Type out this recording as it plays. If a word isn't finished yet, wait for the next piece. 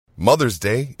Mother's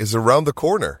Day is around the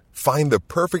corner. Find the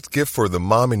perfect gift for the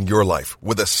mom in your life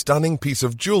with a stunning piece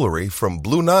of jewelry from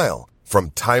Blue Nile.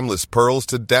 From timeless pearls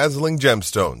to dazzling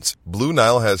gemstones, Blue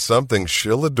Nile has something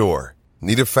she'll adore.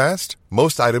 Need it fast?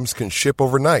 Most items can ship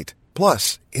overnight.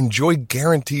 Plus, enjoy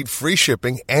guaranteed free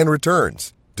shipping and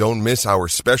returns. Don't miss our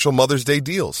special Mother's Day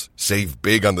deals. Save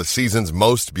big on the season's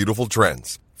most beautiful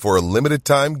trends. For a limited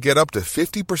time, get up to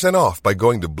 50% off by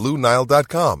going to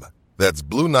BlueNile.com. That's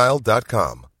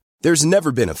BlueNile.com. There's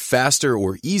never been a faster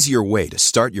or easier way to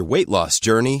start your weight loss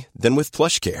journey than with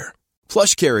PlushCare.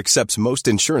 PlushCare accepts most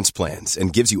insurance plans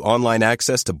and gives you online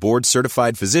access to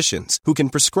board-certified physicians who can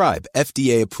prescribe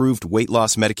FDA-approved weight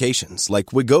loss medications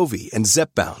like Wegovy and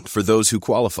Zepbound for those who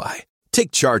qualify.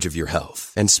 Take charge of your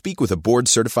health and speak with a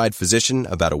board-certified physician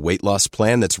about a weight loss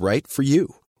plan that's right for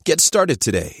you. Get started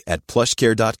today at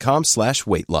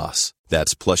plushcare.com/weight loss.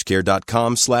 That's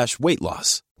plushcare.com/weight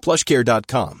loss.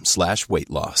 plushcare.com/weight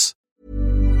loss.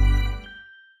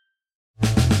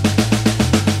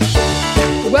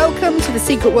 Welcome to the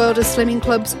secret world of Slimming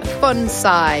Club's Fun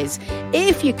Size.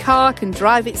 If your car can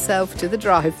drive itself to the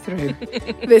drive-thru,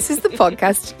 this is the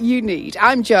podcast you need.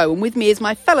 I'm Jo, and with me is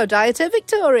my fellow dieter,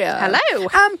 Victoria. Hello.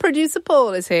 And producer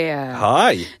Paul is here.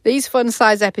 Hi. These Fun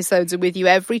Size episodes are with you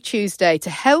every Tuesday to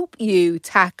help you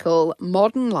tackle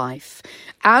modern life.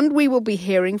 And we will be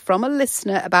hearing from a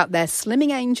listener about their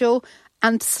slimming angel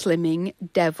and slimming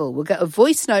devil. We'll get a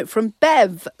voice note from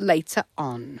Bev later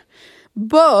on.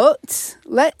 But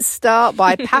let's start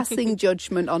by passing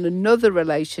judgment on another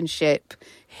relationship.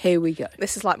 Here we go.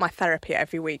 This is like my therapy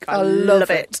every week. I love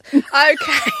it.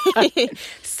 Okay.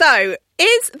 So,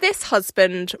 is this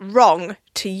husband wrong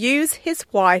to use his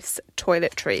wife's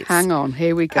toiletries? Hang on,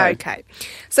 here we go. Okay.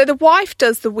 So the wife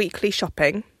does the weekly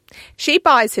shopping. She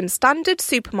buys him standard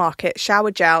supermarket shower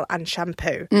gel and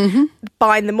shampoo,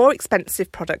 buying the more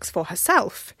expensive products for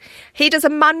herself. He does a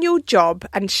manual job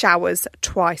and showers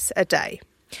twice a day.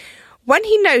 When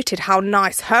he noted how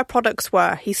nice her products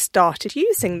were, he started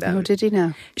using them. Oh, did he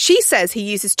now? She says he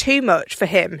uses too much for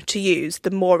him to use the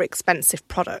more expensive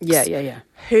products. Yeah.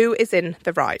 Who is in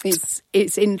the right?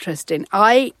 It's interesting.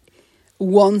 I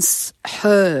once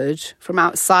heard from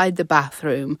outside the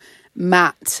bathroom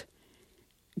Matt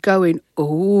going,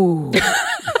 ooh.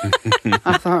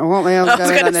 I thought, what the hell's going on in there? I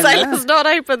was going to say, let's not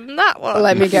open that one.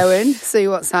 Let me go in, see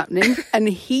what's happening. And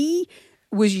he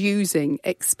was using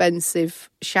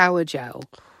expensive shower gel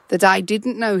that I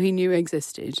didn't know he knew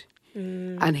existed.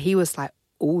 And he was like,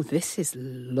 oh, this is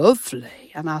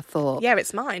lovely. And I thought... Yeah,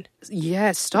 it's mine.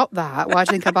 Yeah, stop that. Why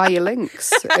do you think I buy you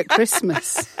Lynx at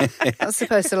Christmas? That's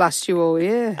supposed to last you all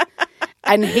year.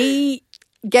 And he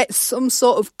gets some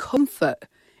sort of comfort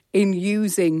in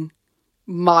using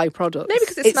my products. Maybe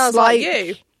because it smells like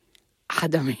you. I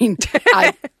mean,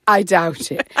 I doubt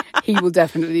it. He will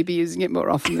definitely be using it more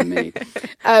often than me.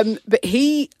 But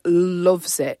he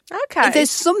loves it. Okay. There's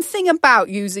something about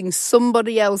using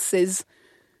somebody else's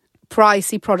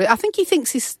pricey product. I think he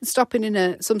thinks he's stopping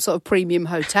in some sort of premium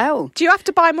hotel. Do you have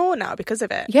to buy more now because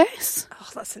of it? Yes. Oh,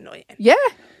 that's annoying. Yeah.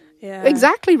 Yeah.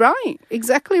 Exactly right.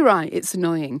 Exactly right. It's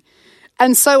annoying.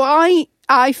 And so I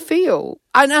feel,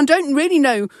 and I don't really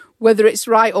know whether it's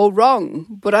right or wrong,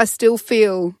 but I still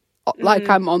feel like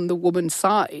I'm on the woman's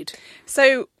side.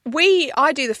 So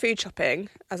I do the food shopping,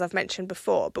 as I've mentioned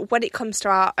before, but when it comes to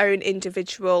our own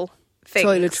individual things,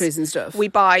 toiletries and stuff, we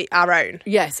buy our own.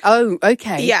 Yes. Oh,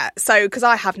 okay. Yeah. So because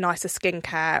I have nicer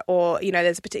skincare, or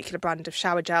there's a particular brand of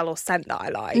shower gel or scent that I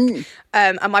like,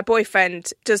 and my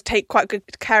boyfriend does take quite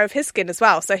good care of his skin as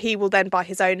well. So he will then buy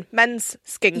his own men's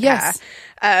skincare,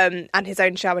 and his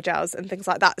own shower gels and things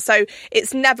like that. So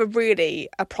it's never really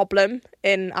a problem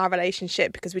in our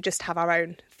relationship because we just have our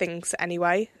own things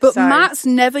anyway. But Matt's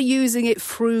never using it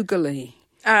frugally.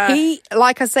 He,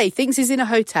 like I say, thinks he's in a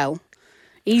hotel.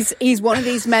 He's one of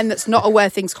these men that's not aware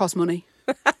things cost money.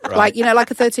 Right.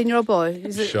 Like a 13-year-old boy.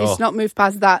 He's not moved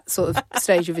past that sort of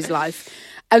stage of his life.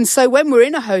 And so when we're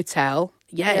in a hotel,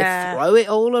 throw it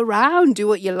all around, do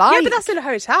what you like. Yeah, but that's in a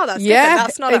hotel. That's different.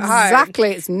 That's not at home. Exactly.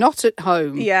 It's not at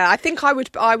home. Yeah, I think I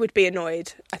would be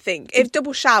annoyed, I think. If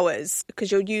double showers,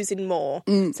 because you're using more,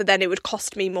 so then it would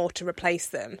cost me more to replace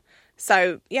them.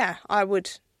 So, yeah,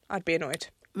 I'd be annoyed.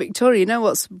 Victoria, you know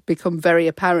what's become very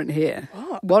apparent here?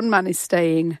 What? One man is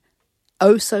staying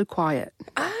oh so quiet.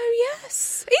 Oh,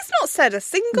 yes. He's not said a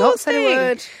single Not thing. said a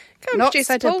word. Come on, Not producer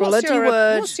said a Paul, bloody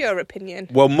word. What's your opinion?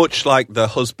 Well, much like the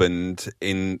husband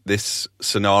in this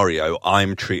scenario,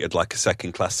 I'm treated like a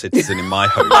second-class citizen in my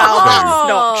home. That's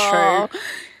not true.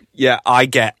 Yeah, I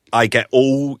get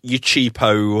all your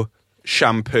cheapo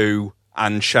shampoo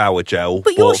and shower gel.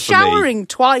 But you're bought for me. showering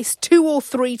twice, 2 or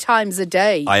 3 times a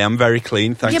day. I am very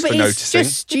clean. Thanks but for noticing. It's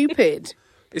just stupid.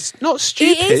 It's not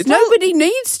stupid. It is. Nobody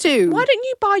needs to. Why don't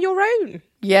you buy your own?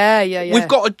 Yeah. We've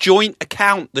got a joint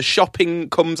account. The shopping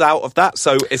comes out of that.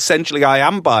 So essentially, I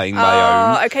am buying my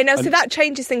own. Oh, okay. Now, so that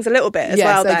changes things a little bit as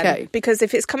well then. Okay. Because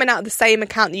if it's coming out of the same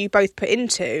account that you both put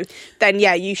into, then,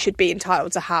 yeah, you should be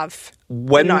entitled to have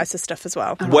nicer stuff as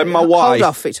well. When my wife... Hold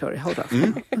off, Victoria. Hold off.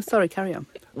 Oh, sorry, carry on.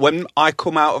 When I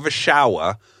come out of a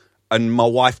shower... and my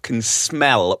wife can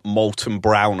smell molten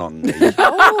brown on me,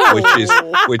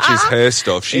 which is her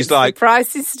stuff. She's like,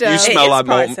 pricey stuff. You smell like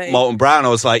pricey. molten brown. I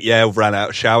was like, yeah, we've ran out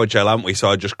of shower gel, haven't we? So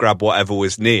I just grabbed whatever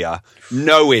was near,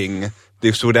 knowing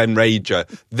this would enrage her.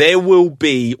 There will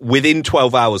be, within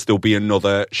 12 hours, there'll be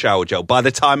another shower gel. By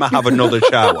the time I have another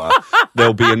shower,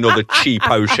 there'll be another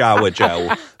cheapo shower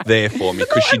gel there for me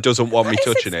because she doesn't want me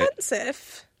touching it.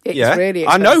 Expensive. It's Yeah, really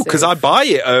I expensive. know because I buy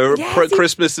it for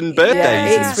Christmas and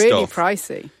birthdays and It's really stuff.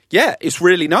 pricey. Yeah, it's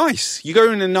really nice. You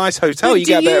go in a nice hotel, But you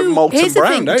get a bit of molten here's the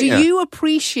brown, thing, don't do you? you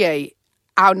appreciate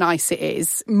how nice it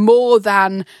is more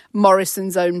than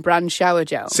Morrison's own brand shower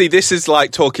gel? See, this is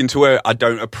like talking to her. I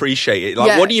don't appreciate it. Like,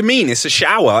 Yeah. what do you mean? It's a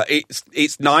shower.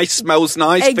 It's nice, smells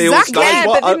nice, feels Exactly. nice. Yeah,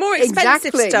 What- but the more expensive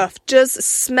Exactly. stuff does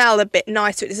smell a bit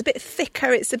nicer. It's a bit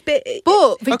thicker. It's a bit... But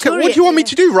Okay, Victoria, what do you want me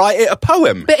to do? Write it a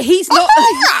poem? But he's not.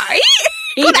 Right?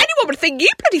 But anyone would think you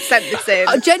bloody sent this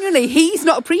in. Genuinely, he's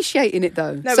not appreciating it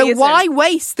though. No, so he isn't. why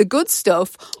waste the good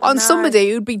stuff on No.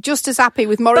 somebody who'd be just as happy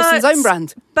with Morrison's own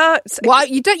brand? But Why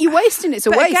you wasting it? It's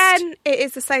a but waste. again, it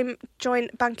is the same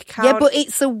joint bank account. Yeah, but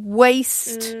it's a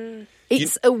waste.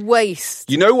 It's a waste.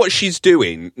 You know what she's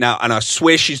doing now, and I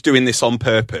swear she's doing this on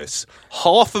purpose.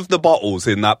 Half of the bottles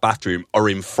in that bathroom are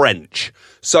in French.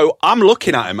 So I'm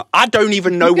looking at them. I don't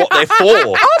even know what they're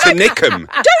for to nick them.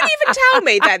 Don't even tell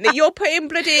me then that you're putting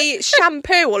bloody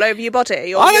shampoo all over your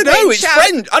body. Or I you're don't know. putting It's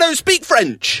French. I don't speak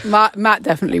French. Matt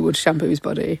definitely would shampoo his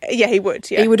body. Yeah, he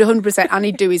would. Yeah, He would 100%, and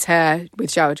he'd do his hair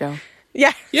with shower gel.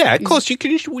 Yeah. Yeah, of course you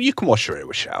can wash her hair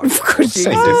with shower. course you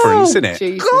Same can. difference, isn't it?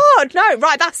 Jesus. God, no.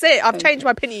 Right, that's it. I've changed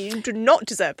my opinion. You do not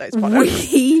deserve those products.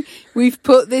 We've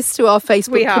put this to our We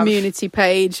Facebook have. community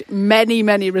page.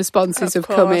 Many responses have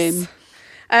come in.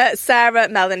 Sarah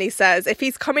Melanie says, if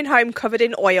he's coming home covered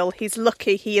in oil, he's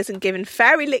lucky he isn't given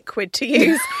fairy liquid to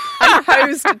use and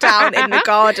hosed down in the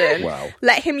garden. Wow.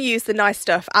 Let him use the nice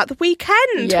stuff at the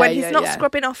weekend when he's not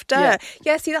scrubbing off dirt.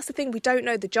 Yeah, see, that's the thing. We don't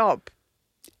know the job.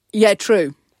 Yeah,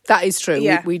 true. That is true.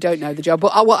 Yeah. We don't know the job.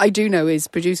 But what I do know is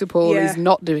producer Paul is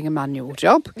not doing a manual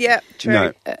job. Yeah, true.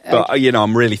 No, but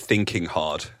I'm really thinking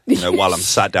hard. While I'm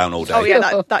sat down all day. Oh,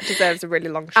 yeah, that deserves a really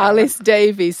long shower. Alice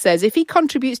Davies says, if he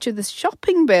contributes to the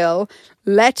shopping bill,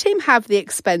 let him have the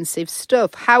expensive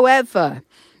stuff. However,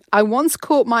 I once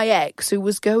caught my ex who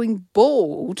was going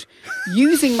bald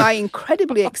using my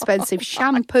incredibly expensive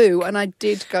shampoo, and I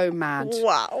did go mad.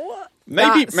 Wow.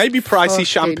 Maybe That's pricey fucking-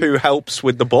 shampoo helps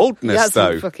with the baldness, That's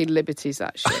though. some fucking liberties,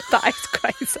 that shit. That is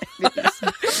crazy.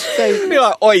 So, Be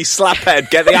like, oi, slaphead,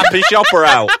 get the happy shopper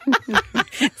out.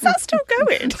 Is that still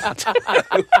going?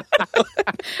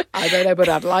 I don't know, but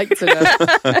I'd like to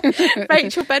know.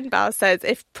 Rachel Benbow says,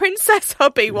 if Princess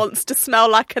Hubby wants to smell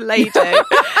like a lady,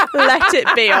 let it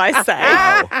be, I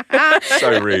say.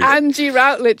 So rude. Angie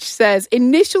Routledge says,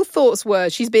 initial thoughts were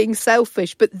she's being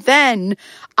selfish, but then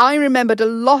I remembered a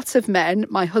lot of men,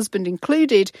 my husband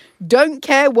included, don't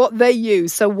care what they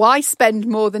use, so why spend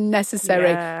more than necessary?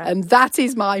 Yeah. And that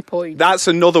is my point. That's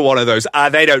another one of those,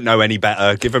 they don't know any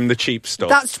better, give them the cheap stuff.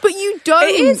 But you don't.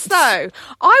 It is, though.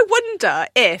 I wonder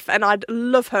if, and I'd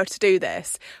love her to do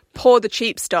this, pour the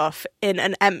cheap stuff in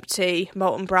an empty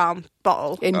molten brown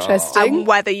bottle. Interesting. And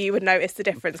whether you would notice the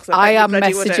difference. 'cause I bet you am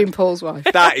bloody messaging wouldn't. Paul's wife.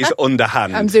 That is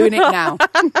underhand. I'm doing it now.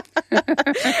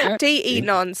 D.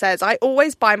 Enon says, I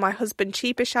always buy my husband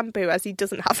cheaper shampoo as he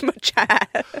doesn't have much hair.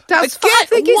 That's Again, I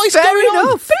think what it's is fair going on?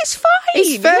 enough. But it's fine. It's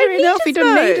You fair don't need enough. as He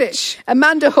doesn't need much. it.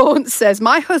 Amanda Horn says,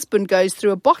 my husband goes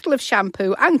through a bottle of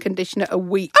shampoo and conditioner a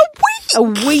week. A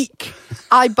week.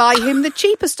 I buy him the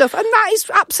cheaper stuff, and that is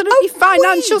absolutely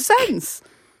financial sense.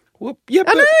 Well, yeah, I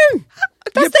but know.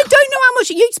 They don't know how much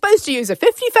you're supposed to use. A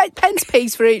 50-pence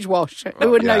piece for each wash. Who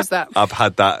would knows that? I've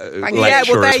had that you. lecture Yeah,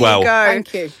 well, there as well. you go.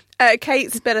 Thank you.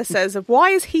 Kate Spiller says,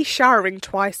 why is he showering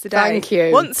twice a day? Thank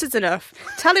you. Once is enough.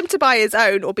 Tell him to buy his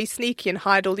own or be sneaky and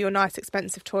hide all your nice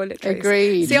expensive toiletries.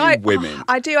 Agreed. See, women.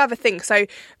 I do have a thing. So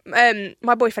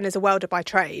my boyfriend is a welder by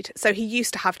trade. So he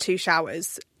used to have 2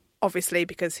 showers, obviously,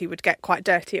 because he would get quite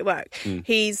dirty at work.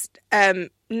 He's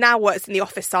now works in the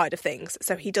office side of things,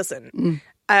 so he doesn't.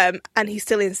 And he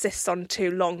still insists on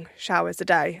 2 long showers a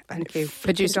day. Thank you.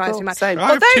 Producer Paul, I same.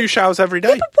 have 2 showers every day.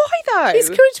 Yeah, but why though? It's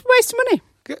good to waste money.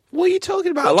 What are you talking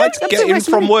about? I like to don't get have to in waste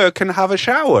from money. work and have a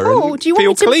shower Oh, and do you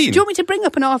feel want me to, clean. Do you want me to bring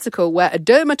up an article where a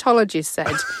dermatologist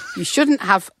said you shouldn't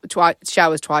have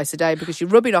showers twice a day because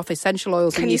you're rubbing off essential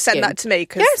oils in Can your you send skin? that to me?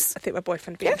 Because Yes. I think my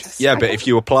boyfriend would be interested. Yeah, but if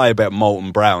you apply a bit of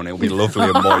molten brown, it'll be lovely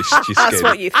and moist your skin. That's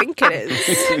what you think it is.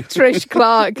 Trish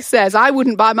Clark says, I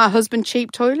wouldn't buy my husband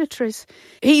cheap toiletries.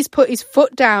 He's put his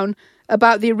foot down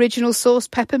about the original source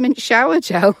peppermint shower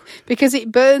gel because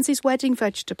it burns his wedding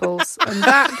vegetables. And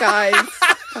that, guys...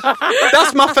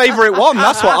 That's my favourite one.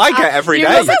 That's what I get every He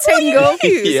day. loves a tingle.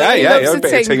 Yeah, He yeah, loves a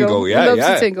bit of tingle. He Yeah, loves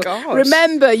yeah. a tingle. God.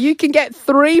 Remember, you can get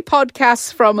 3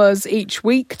 podcasts from us each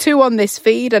week, 2 on this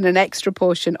feed and an extra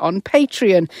portion on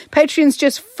Patreon. Patreon's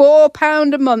just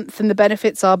 £4 a month and the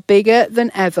benefits are bigger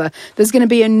than ever. There's going to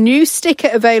be a new sticker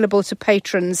available to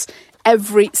patrons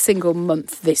every single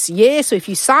month this year. So if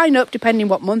you sign up, depending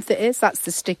what month it is, that's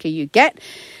the sticker you get.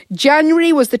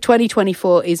 January was the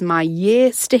 2024 is my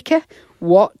year sticker.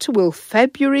 What will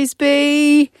February's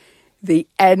be? The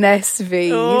NSV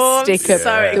Oh, I'm sticker so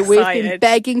that we've been excited.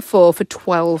 begging for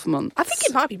 12 months. I think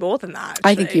it might be more than that,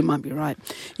 I think you might be right.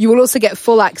 You will also get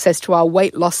full access to our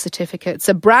weight loss certificates,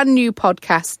 a brand new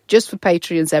podcast just for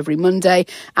Patreons every Monday,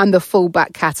 and the full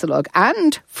back catalogue,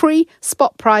 and free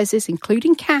spot prizes,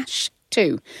 including cash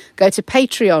too. Go to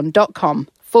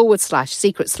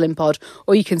patreon.com/Secret Slim Pod,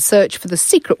 or you can search for the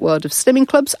Secret World of Slimming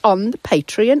Clubs on the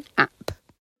Patreon app.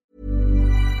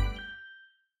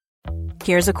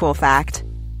 Here's a cool fact.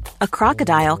 A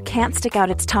crocodile can't stick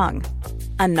out its tongue.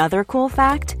 Another cool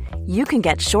fact, you can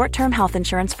get short-term health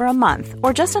insurance for a month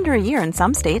or just under a year in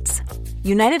some states.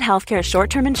 United Healthcare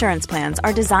short-term insurance plans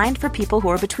are designed for people who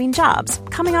are between jobs,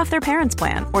 coming off their parents'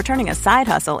 plan, or turning a side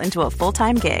hustle into a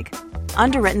full-time gig.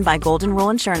 Underwritten by Golden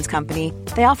Rule Insurance Company,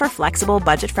 they offer flexible,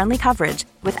 budget-friendly coverage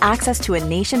with access to a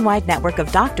nationwide network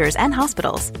of doctors and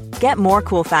hospitals. Get more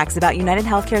cool facts about United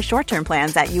Healthcare short-term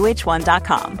plans at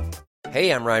uh1.com.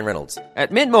 Hey, I'm Ryan Reynolds.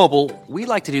 At Mint Mobile, we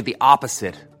like to do the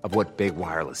opposite of what Big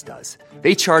Wireless does.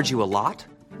 They charge you a lot,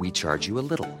 we charge you a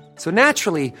little. So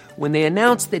naturally, when they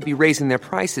announced they'd be raising their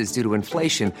prices due to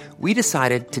inflation, we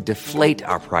decided to deflate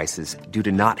our prices due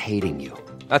to not hating you.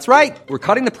 That's right. We're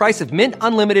cutting the price of Mint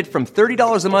Unlimited from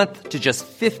 $30 a month to just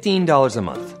 $15 a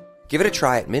month. Give it a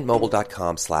try at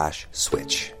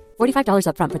mintmobile.com/switch. $45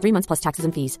 up front for 3 months plus taxes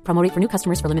and fees. Promo rate for new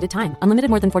customers for limited time. Unlimited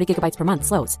more than 40 gigabytes per month.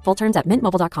 Slows full terms at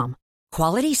mintmobile.com.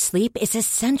 Quality sleep is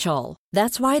essential.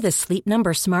 That's why the Sleep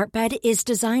Number Smart Bed is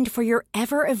designed for your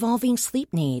ever-evolving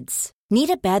sleep needs. Need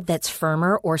a bed that's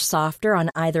firmer or softer on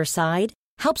either side?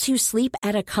 Helps you sleep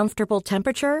at a comfortable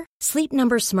temperature? Sleep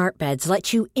Number Smart Beds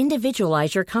let you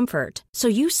individualize your comfort, so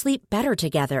you sleep better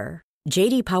together.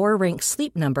 J.D. Power ranks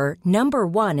Sleep Number number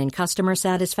 1 in customer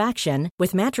satisfaction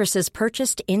with mattresses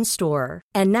purchased in-store.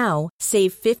 And now,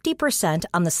 save 50%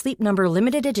 on the Sleep Number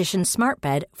Limited Edition Smart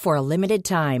Bed for a limited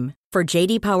time. For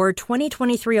J.D. Power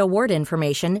 2023 award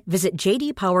information, visit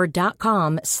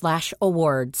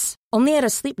jdpower.com/awards. Only at a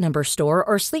Sleep Number store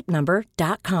or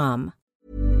sleepnumber.com.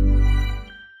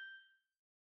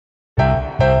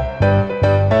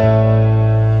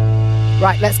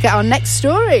 Right, let's get our next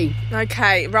story.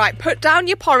 Okay, right. Put down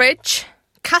your porridge,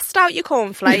 cast out your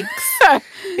cornflakes,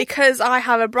 because I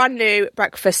have a brand new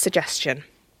breakfast suggestion.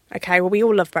 Okay, well, we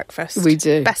all love breakfast. We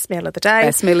do. Best meal of the day.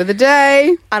 Best meal of the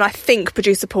day. And I think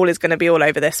producer Paul is going to be all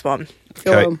over this one.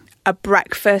 Go on. A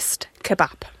breakfast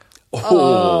kebab.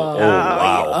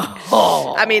 Wow.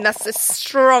 I mean, that's a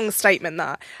strong statement,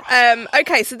 that.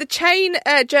 Okay, so the chain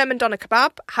German Doner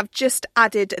Kebab have just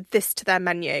added this to their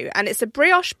menu, and it's a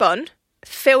brioche bun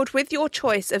filled with your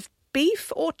choice of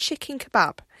beef or chicken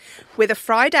kebab with a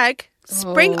fried egg,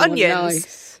 spring onions,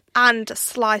 nice. and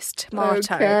sliced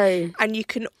tomato. Okay. And you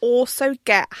can also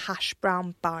get hash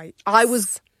brown bites. I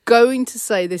was going to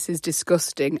say this is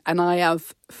disgusting, and I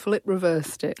have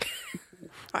reversed it.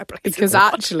 I bless Because you.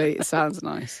 actually it sounds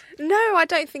nice. No, I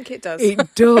don't think it does.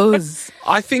 It does.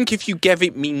 I think if you gave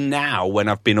it me now when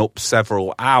I've been up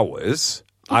several hours...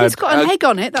 It's got an egg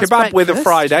on it. That's kebab with a breakfast.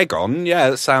 fried egg on. Yeah,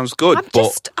 that sounds good.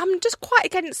 I'm just quite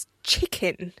against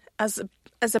chicken as a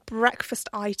breakfast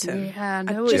item. Yeah, I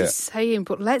know what you're saying,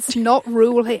 but let's not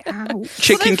rule it out.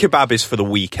 Chicken kebab is for the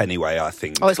week anyway, I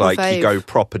think. Oh, it's my like, you fave. go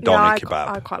proper doner I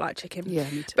kebab. quite like chicken. Yeah,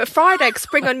 me too. But fried egg,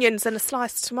 spring onions, and a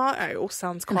sliced tomato all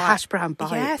sounds And quite. hash brown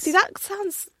bites. Yeah, see, that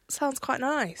sounds quite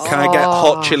nice. Can I get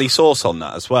hot chili sauce on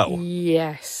that as well?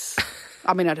 Yes.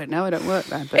 I mean, I don't know. I don't work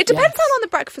there. But It depends yes. how long the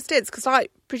breakfast is, because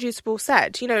like producer Paul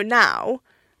said, now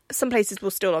some places will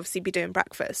still obviously be doing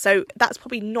breakfast, so that's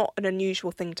probably not an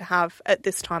unusual thing to have at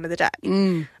this time of the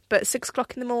day. but 6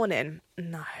 o'clock in the morning,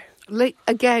 no.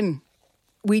 Again,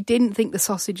 we didn't think the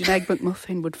sausage and egg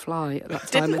McMuffin would fly at that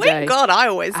time Didn't of we? day. God, I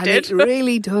always and did. It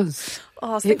really does.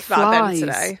 Oh, I was It thinking about them flies.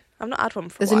 today. I've not had one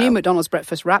for There's a a while. new McDonald's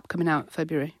breakfast wrap coming out in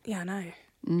February. Yeah, I know.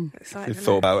 Exciting, You isn't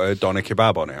thought it? about a doner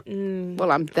kebab on it?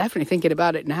 Well, I'm definitely thinking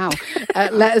about it now.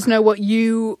 Let us know what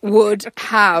you would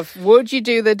have. Would you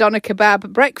do the doner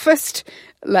kebab breakfast?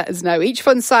 Let us know. Each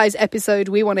fun size episode,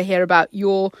 we want to hear about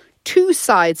your two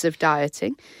sides of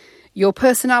dieting. Your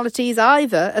personality is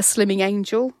either a slimming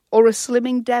angel or a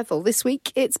slimming devil. This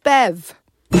week, it's Bev.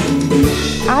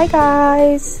 Hi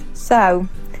guys. So,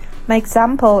 my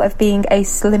example of being a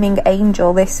slimming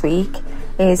angel this week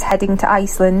is heading to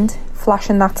Iceland,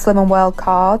 flashing that Slim and World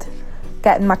card,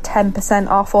 getting my 10%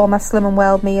 off all my Slim and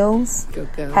World meals,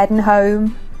 Good girl. heading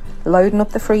home, loading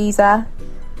up the freezer,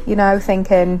 you know,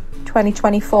 thinking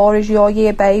 2024 is your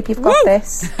year, babe, you've got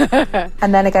this.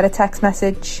 And then I get a text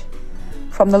message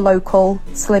from the local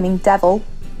slimming devil,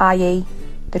 i.e.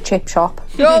 the chip shop.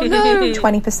 Oh, no.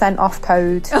 20% off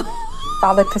code.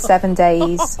 Valid for 7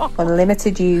 days.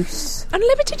 Unlimited use.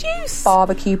 Unlimited use.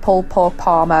 Barbecue pulled pork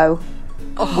parmo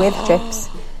with chips.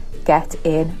 Get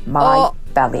in my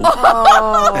belly.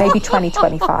 Maybe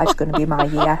 2025 is going to be my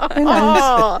year. Who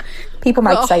knows? People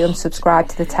might say unsubscribe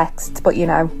to the texts, but you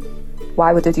know,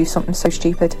 why would I do something so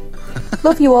stupid?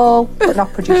 Love you all, but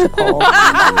not producer Paul.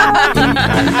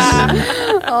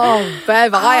 Oh,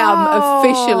 Bev, I am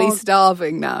officially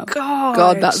starving now.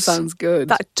 God, that sounds good.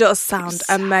 That does sound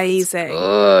amazing.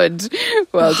 Good.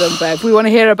 Well done, Bev. We want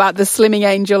to hear about the slimming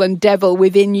angel and devil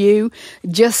within you.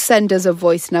 Just send us a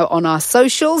voice note on our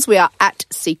socials. We are at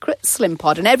Secret Slim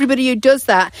Pod. And everybody who does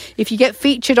that, if you get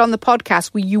featured on the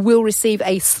podcast, you will receive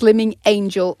a slimming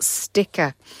angel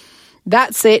sticker.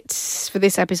 That's it for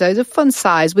this episode of Fun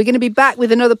Size. We're going to be back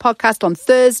with another podcast on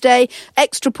Thursday,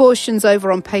 extra portions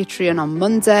over on Patreon on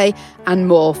Monday, and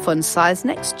more Fun Size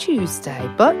next Tuesday.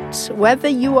 But whether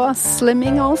you are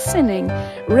slimming or sinning,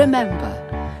 remember,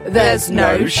 there's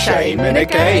no shame in a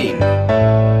gain.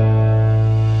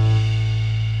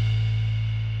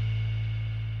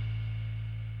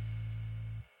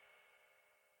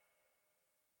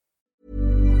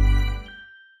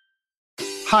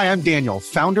 Hi, I'm Daniel,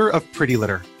 founder of Pretty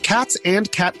Litter. Cats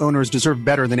and cat owners deserve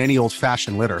better than any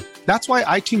old-fashioned litter. That's why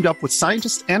I teamed up with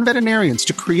scientists and veterinarians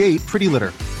to create Pretty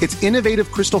Litter. Its innovative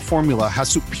crystal formula has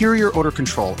superior odor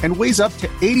control and weighs up to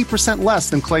 80% less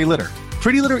than clay litter.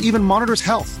 Pretty Litter even monitors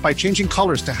health by changing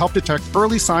colors to help detect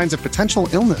early signs of potential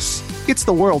illness. It's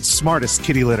the world's smartest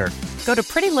kitty litter. Go to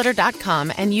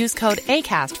prettylitter.com and use code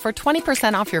ACAST for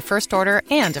 20% off your first order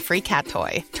and a free cat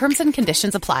toy. Terms and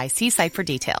conditions apply. See site for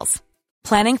details.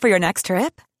 Planning for your next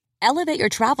trip? Elevate your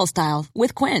travel style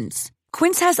with Quince.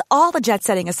 Quince has all the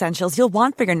jet-setting essentials you'll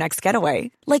want for your next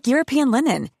getaway, like European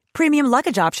linen, premium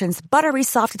luggage options, buttery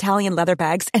soft Italian leather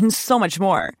bags, and so much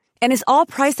more. And is all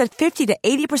priced at 50 to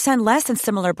 80% less than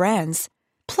similar brands.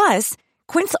 Plus,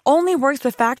 Quince only works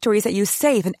with factories that use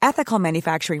safe and ethical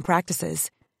manufacturing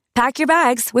practices. Pack your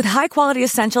bags with high-quality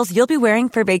essentials you'll be wearing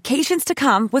for vacations to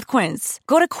come with Quince.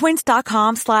 Go to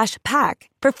quince.com/pack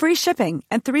for free shipping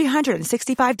and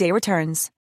 365-day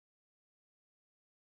returns.